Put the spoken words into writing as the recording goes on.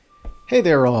Hey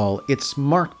there all, it's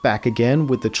Mark back again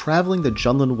with the Traveling the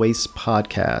Junland Wastes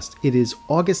podcast. It is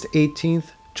August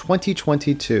 18th,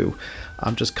 2022.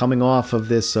 I'm just coming off of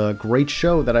this great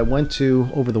show that I went to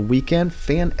over the weekend,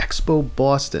 Fan Expo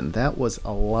Boston. That was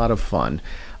a lot of fun.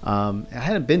 I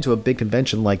hadn't been to a big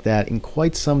convention like that in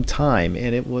quite some time,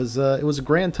 and it was a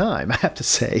grand time, I have to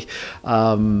say.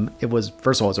 It was,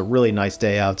 first of all, it was a really nice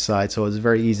day outside, so it was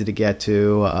very easy to get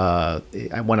to.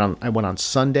 I went on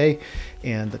Sunday,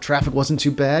 and the traffic wasn't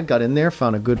too bad. Got in there,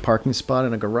 found a good parking spot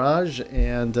in a garage,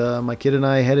 and my kid and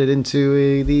I headed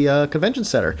into the convention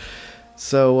center.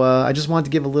 So I just wanted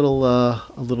to give a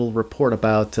little report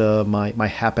about my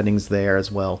happenings there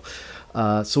as well.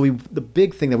 The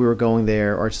big thing that we were going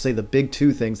there, or I should say the big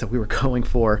two things that we were going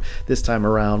for this time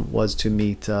around, was to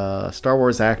meet Star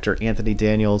Wars actor Anthony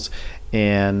Daniels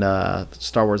and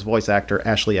Star Wars voice actor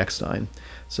Ashley Eckstein.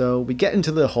 So we get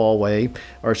into the hallway,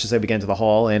 or I should say we get into the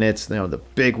hall, and it's the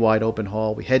big wide open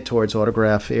hall. We head towards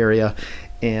autograph area,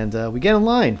 and we get in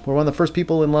line. We're one of the first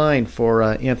people in line for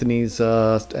Anthony's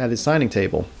at his signing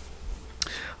table.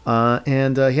 He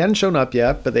hadn't shown up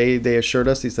yet, but they assured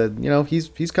us. He said,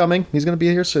 he's coming. He's going to be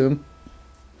here soon.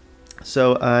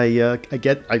 So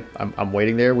I'm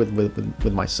waiting there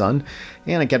with my son,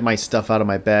 and I get my stuff out of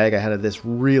my bag. I had this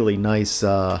really nice,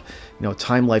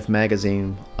 Time Life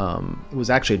magazine. It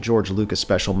was actually a George Lucas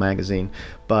special magazine,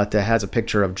 but it has a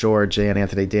picture of George and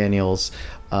Anthony Daniels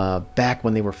back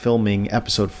when they were filming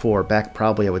Episode 4, back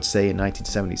probably I would say in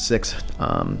 1976,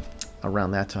 around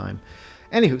that time.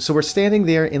 Anywho, so we're standing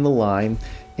there in the line,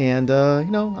 and,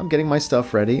 I'm getting my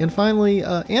stuff ready, and finally,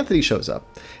 Anthony shows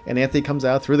up. And Anthony comes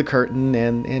out through the curtain,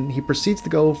 and he proceeds to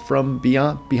go from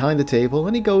behind the table,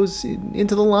 and he goes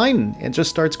into the line and just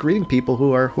starts greeting people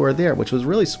who are there, which was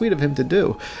really sweet of him to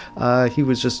do. He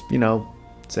was just,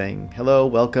 saying, hello,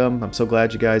 welcome, I'm so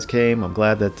glad you guys came, I'm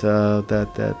glad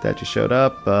that you showed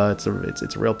up, it's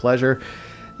a real pleasure.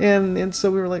 And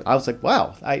so we were like, I was like,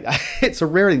 wow, it's a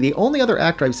rarity. The only other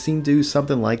actor I've seen do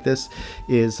something like this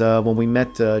is when we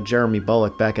met Jeremy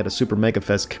Bullock back at a Super Mega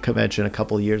Fest convention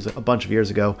a bunch of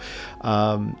years ago.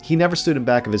 He never stood in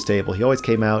back of his table. He always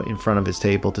came out in front of his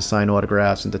table to sign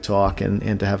autographs and to talk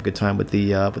and to have a good time with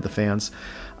the fans.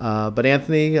 But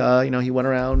Anthony, he went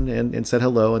around and said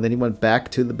hello, and then he went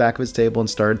back to the back of his table and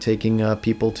started taking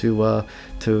people to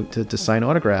sign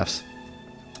autographs.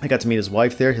 I got to meet his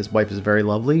wife there. His wife is very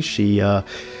lovely. She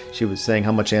was saying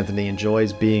how much Anthony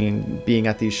enjoys being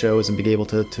at these shows and being able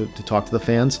to talk to the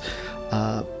fans.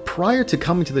 Prior to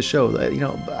coming to the show,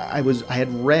 I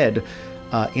had read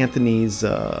Anthony's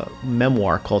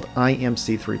memoir called I Am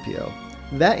C-3PO.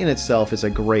 That in itself is a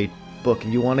great book.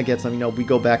 If you want to get some, we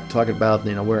go back talking about,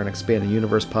 we're an Expanded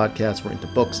Universe podcast. We're into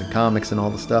books and comics and all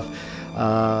the stuff.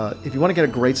 If you want to get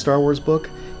a great Star Wars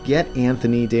book, get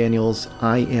Anthony Daniels'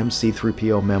 I Am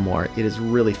C-3PO memoir. It is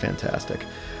really fantastic.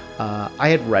 I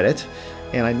had read it,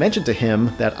 and I mentioned to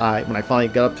him that when I finally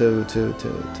got up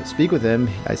to speak with him,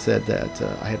 I said that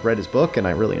I had read his book and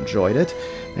I really enjoyed it,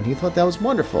 and he thought that was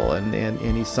wonderful, and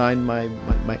he signed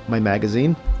my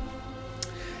magazine.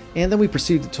 And then we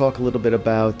proceeded to talk a little bit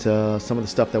about some of the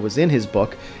stuff that was in his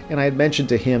book, and I had mentioned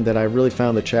to him that I really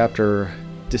found the chapter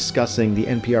discussing the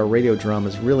NPR radio drama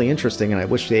is really interesting, and I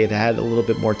wish they had had a little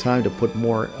bit more time to put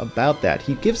more about that.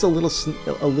 He gives a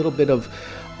little bit of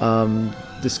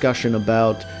discussion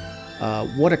about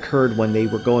what occurred when they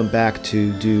were going back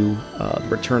to do the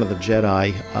Return of the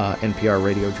Jedi NPR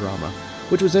radio drama,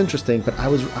 which was interesting. But I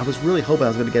was really hoping I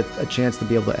was going to get a chance to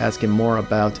be able to ask him more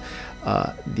about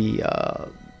the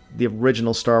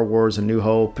original Star Wars: A New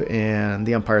Hope and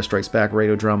the Empire Strikes Back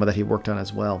radio drama that he worked on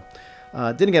as well.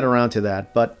 Didn't get around to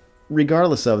that, but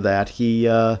regardless of that, he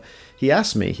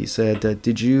asked me. He said,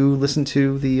 "Did you listen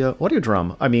to the audio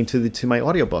drama? I mean, to my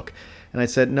audiobook?" And I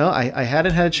said, "No, I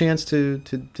hadn't had a chance to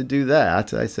do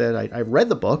that." I said, "I read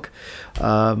the book,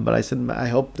 but I said I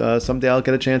hope someday I'll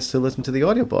get a chance to listen to the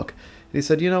audiobook." And he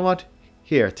said, "You know what?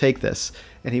 Here, take this."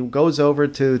 And he goes over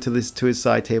to his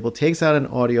side table, takes out an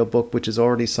audiobook which is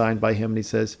already signed by him, and he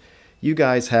says, "You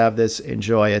guys have this.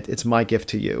 Enjoy it. It's my gift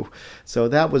to you." So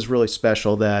that was really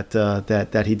special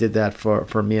that he did that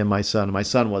for me and my son. My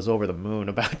son was over the moon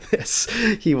about this.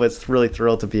 He was really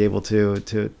thrilled to be able to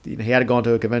he had gone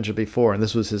to a convention before, and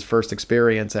this was his first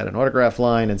experience at an autograph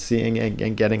line and seeing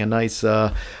and getting a nice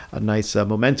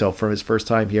memento from his first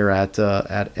time here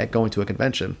at going to a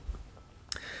convention.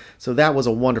 So that was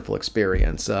a wonderful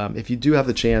experience. If you do have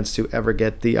the chance to ever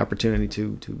get the opportunity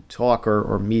to talk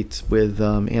or meet with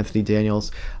Anthony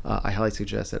Daniels, I highly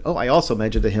suggest it. Oh, I also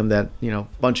mentioned to him that, a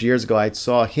bunch of years ago, I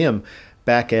saw him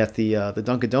back at the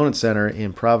Dunkin' Donuts Center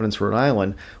in Providence, Rhode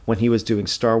Island, when he was doing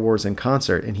Star Wars in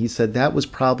concert, and he said that was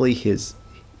probably his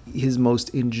most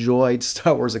enjoyed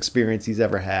Star Wars experience he's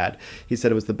ever had. He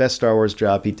said it was the best Star Wars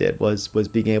job he did was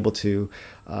being able to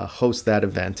host that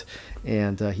event.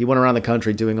 And he went around the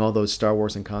country doing all those Star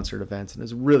Wars in concert events, and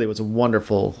it was a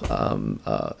wonderful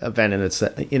event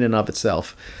in and of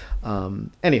itself.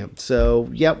 Anyhow, so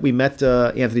yeah, we met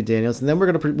Anthony Daniels, and then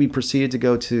we proceeded to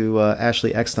go to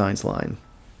Ashley Eckstein's line.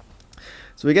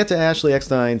 So we get to Ashley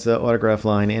Eckstein's autograph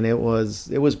line, and it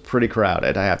was pretty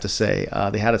crowded, I have to say.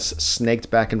 They had us snaked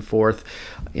back and forth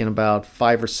in about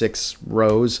 5 or 6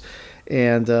 rows.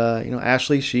 And,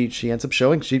 Ashley, she ends up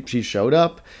showing. She showed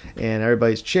up, and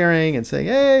everybody's cheering and saying,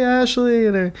 "Hey, Ashley."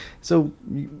 And so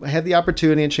I had the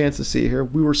opportunity and chance to see her.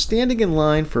 We were standing in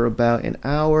line for about an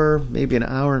hour, maybe an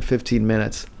hour and 15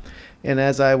 minutes. And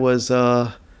as I was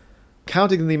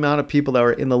counting the amount of people that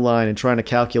were in the line and trying to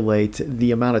calculate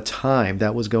the amount of time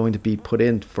that was going to be put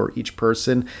in for each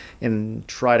person and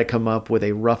try to come up with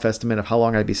a rough estimate of how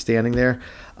long I'd be standing there,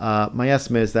 my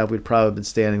estimate is that we'd probably been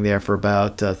standing there for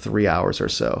about 3 hours or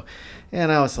so.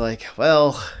 And I was like,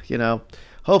 well,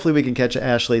 hopefully we can catch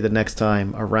Ashley the next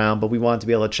time around, but we wanted to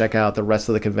be able to check out the rest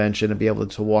of the convention and be able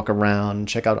to walk around and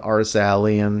check out Artist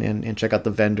Alley and check out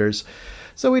the vendors.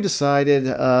 So we decided,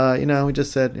 we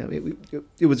just said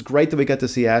it was great that we got to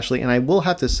see Ashley. And I will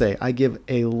have to say, I give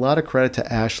a lot of credit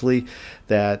to Ashley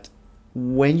that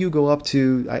when you go up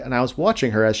to, and I was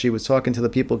watching her as she was talking to the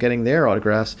people getting their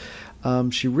autographs,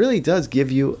 she really does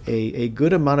give you a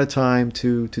good amount of time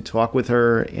to talk with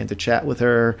her and to chat with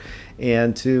her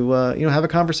and to have a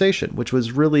conversation, which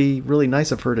was really, really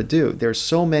nice of her to do. There's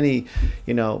so many,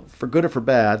 for good or for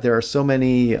bad, there are so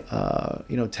many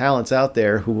talents out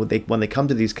there who when they come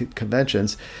to these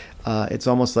conventions, it's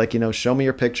almost like, show me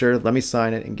your picture, let me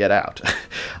sign it, and get out.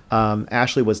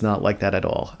 Ashley was not like that at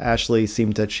all. Ashley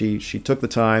seemed that she took the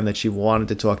time, that she wanted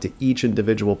to talk to each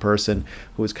individual person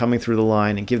who was coming through the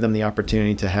line and give them the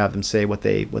opportunity to have them say what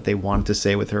they wanted to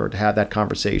say with her, or to have that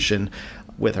conversation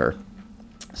with her.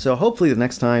 So hopefully the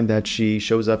next time that she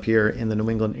shows up here in the New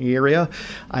England area,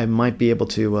 I might be able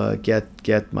to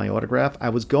get my autograph. I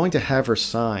was going to have her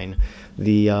sign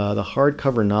the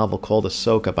hardcover novel called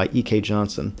Ahsoka by E.K.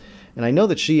 Johnson. And I know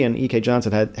that she and E.K.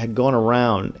 Johnson had gone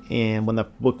around, and when the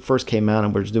book first came out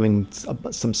and were doing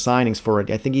some signings for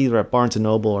it, I think either at Barnes &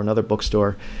 Noble or another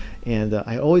bookstore. And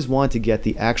I always wanted to get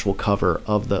the actual cover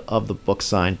of the book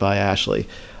signed by Ashley.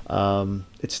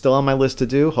 It's still on my list to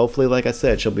do. Hopefully, like I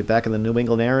said, she'll be back in the New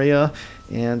England area,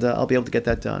 and I'll be able to get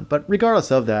that done. But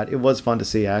regardless of that, it was fun to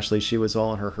see Ashley. She was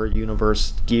all in her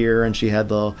universe gear, and she had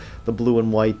the blue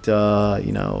and white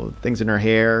things in her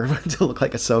hair to look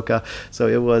like Ahsoka. So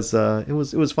it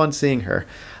was fun seeing her.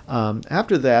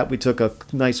 After that, we took a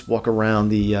nice walk around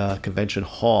the convention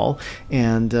hall,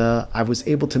 and I was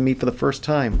able to meet for the first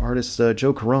time artist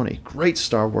Joe Caroni, great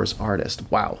Star Wars artist.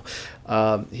 Wow.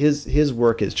 His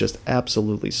work is just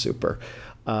absolutely super.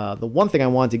 The one thing I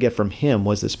wanted to get from him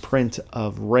was this print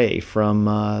of Rey from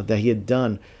that he had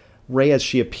done, Rey as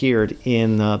she appeared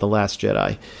in The Last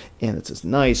Jedi, and it's this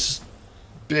nice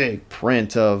big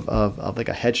print of like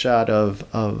a headshot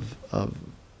of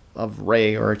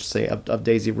Rey, or I should say of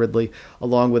Daisy Ridley,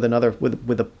 along with another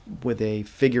with a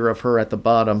figure of her at the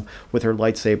bottom with her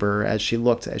lightsaber as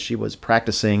she was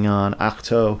practicing on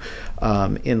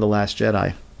Ahch-To in The Last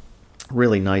Jedi.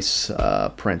 Really nice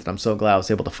print, and I'm so glad I was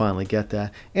able to finally get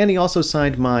that. And he also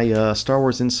signed my Star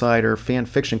Wars Insider fan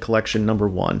fiction collection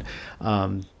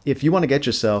 #1. If you want to get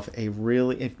yourself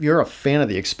if you're a fan of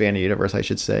the expanded universe, I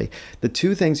should say, the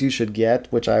 2 things you should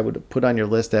get, which I would put on your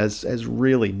list as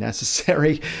really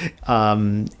necessary,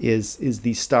 is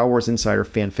the Star Wars Insider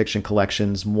fan fiction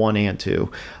collections 1 and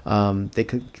 2.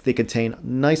 They contain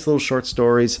nice little short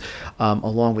stories,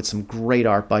 along with some great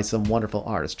art by some wonderful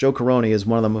artists. Joe Caroni is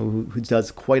one of them who does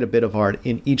quite a bit of art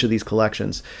in each of these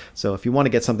collections. So if you want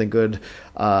to get something good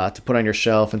to put on your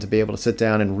shelf and to be able to sit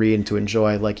down and read and to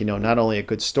enjoy, not only a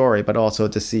good story, but also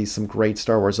to see some great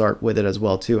Star Wars art with it as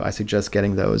well too, I suggest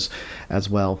getting those as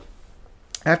well.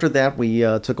 After that, we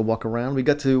took a walk around. We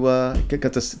got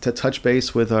to touch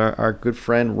base with our good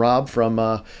friend Rob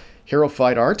from Hero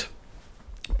Fight Art.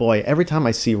 Boy, every time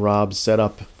I see Rob set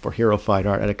up for Hero Fight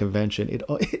Art at a convention,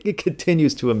 it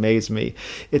continues to amaze me.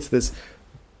 It's this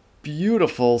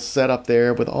beautiful setup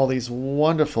there with all these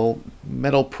wonderful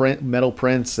metal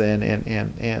prints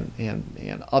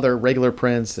and other regular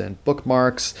prints and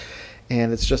bookmarks,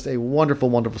 and it's just a wonderful,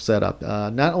 wonderful setup.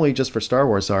 Not only just for Star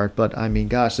Wars art, but I mean,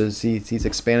 gosh, he's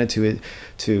expanded to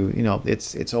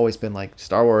it's always been like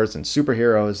Star Wars and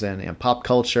superheroes and pop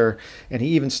culture, and he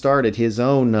even started his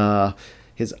own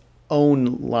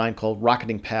own line called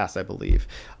Rocketing Past, I believe.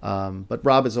 But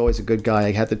Rob is always a good guy.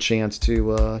 I had the chance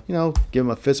to, give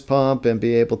him a fist pump and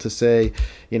be able to say,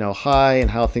 hi and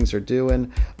how things are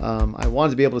doing. I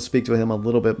wanted to be able to speak to him a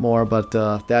little bit more, but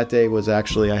that day was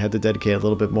actually, I had to dedicate a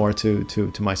little bit more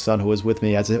to my son who was with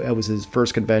me, as it was his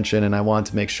first convention, and I wanted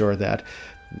to make sure that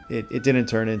it didn't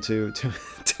turn into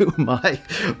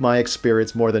to my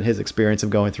experience more than his experience of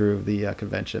going through the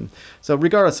convention. So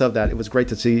regardless of that, it was great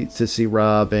to see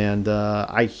Rob, and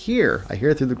I hear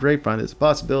through the grapevine there's a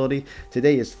possibility.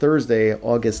 Today is Thursday,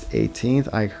 August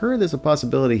 18th. I heard there's a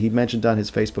possibility, he mentioned on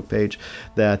his Facebook page,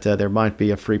 that there might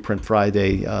be a free print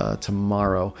Friday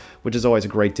tomorrow, which is always a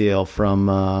great deal from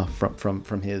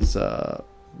his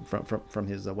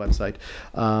website.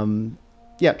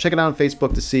 Yeah, check it out on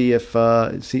Facebook to see if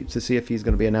he's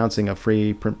going to be announcing a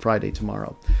free print Friday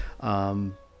tomorrow.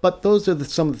 But those are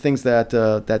some of the things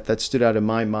that stood out in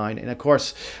my mind. And of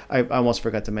course, I almost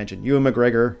forgot to mention Ewan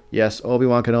McGregor. Yes,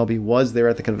 Obi-Wan Kenobi was there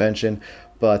at the convention,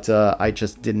 but I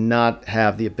just did not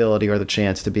have the ability or the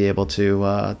chance to be able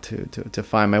to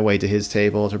find my way to his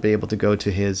table, or be able to go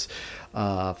to his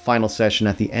final session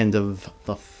at the end of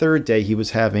the third day. He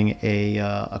was having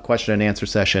a question and answer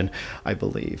session, I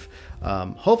believe.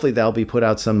 Hopefully that'll be put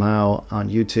out somehow on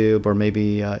YouTube, or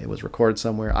maybe it was recorded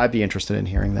somewhere. I'd be interested in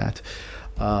hearing that.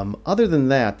 Other than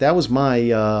that, that was my,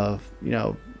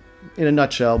 in a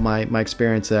nutshell, my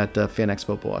experience at Fan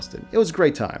Expo Boston. It was a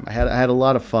great time. I had a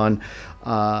lot of fun.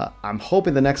 I'm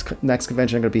hoping the next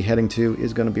convention I'm going to be heading to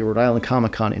is going to be Rhode Island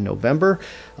Comic Con in November.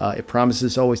 It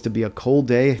promises always to be a cold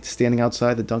day, standing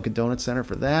outside the Dunkin' Donuts Center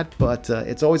for that, but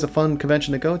it's always a fun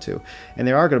convention to go to. And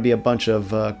there are going to be a bunch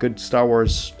of good Star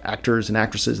Wars actors and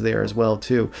actresses there as well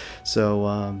too.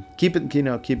 So keep the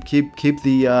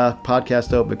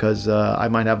podcast open, because I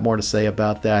might have more to say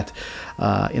about that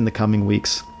in the coming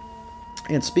weeks.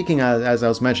 And speaking, as I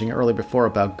was mentioning earlier before,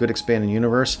 about good expanding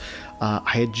universe,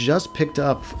 I had just picked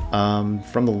up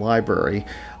from the library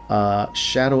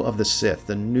Shadow of the Sith,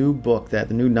 the new book, the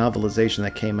new novelization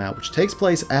that came out, which takes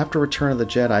place after Return of the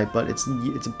Jedi, but it's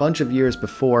a bunch of years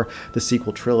before the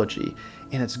sequel trilogy.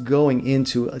 And it's going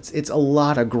into, it's a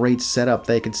lot of great setup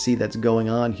that you can see that's going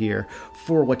on here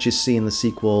for what you see in the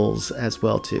sequels as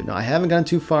well too. Now, I haven't gone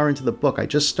too far into the book. I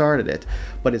just started it,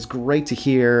 but it's great to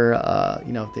hear,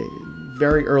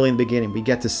 very early in the beginning, we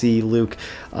get to see Luke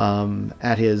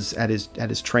at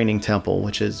his training temple,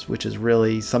 which is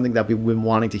really something that we've been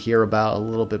wanting to hear about a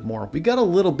little bit more. We got a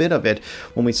little bit of it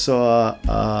when we saw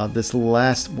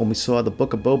the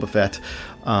Book of Boba Fett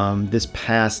this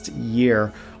past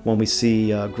year, when we see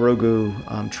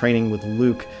Grogu training with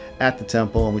Luke at the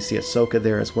temple, and we see Ahsoka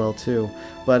there as well too.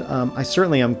 But I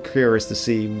certainly am curious to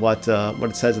see what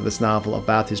it says in this novel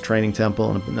about his training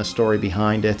temple and the story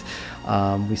behind it.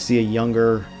 We see a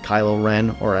younger Kylo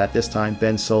Ren, or at this time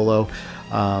Ben Solo,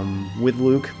 with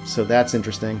Luke, so that's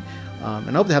interesting. And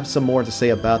I hope to have some more to say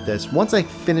about this. Once I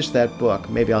finish that book,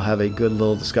 maybe I'll have a good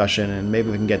little discussion, and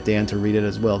maybe we can get Dan to read it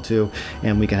as well too,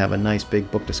 and we can have a nice big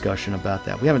book discussion about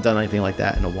that. We haven't done anything like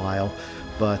that in a while,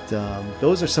 but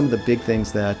those are some of the big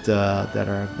things that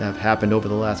have happened over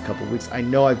the last couple of weeks. I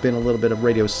know I've been a little bit of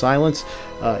radio silence.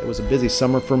 It was a busy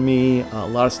summer for me, a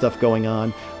lot of stuff going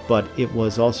on, but it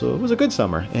was a good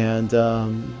summer. And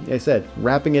like I said,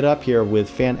 wrapping it up here with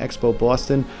Fan Expo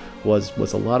Boston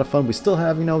was a lot of fun. We still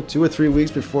have 2 or 3 weeks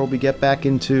before we get back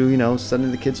into sending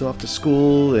the kids off to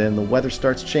school, and the weather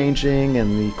starts changing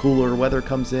and the cooler weather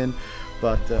comes in.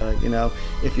 But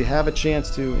if you have a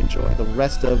chance to enjoy the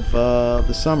rest of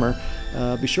the summer,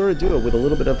 be sure to do it with a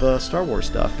little bit of Star Wars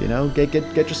stuff.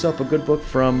 Get yourself a good book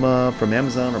from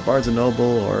Amazon or Barnes and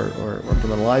Noble or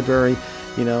from the library.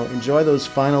 Enjoy those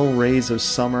final rays of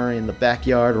summer in the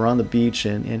backyard or on the beach,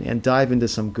 and dive into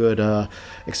some good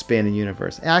expanding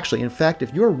universe. Actually, in fact,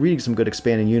 if you're reading some good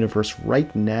expanding universe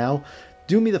right now,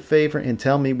 do me the favor and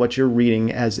tell me what you're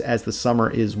reading as the summer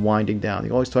is winding down.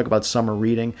 You always talk about summer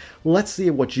reading. Let's see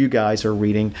what you guys are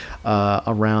reading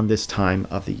around this time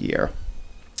of the year.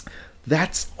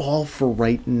 That's all for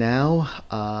right now.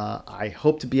 I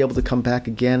hope to be able to come back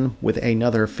again with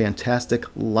another fantastic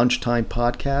lunchtime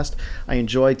podcast. I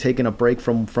enjoy taking a break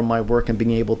from my work and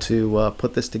being able to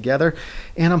put this together.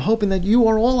 And I'm hoping that you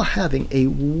are all having a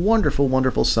wonderful,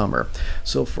 wonderful summer.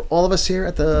 So for all of us here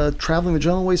at the Traveling the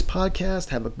Jungle Ways podcast,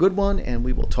 have a good one, and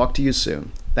we will talk to you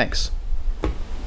soon. Thanks.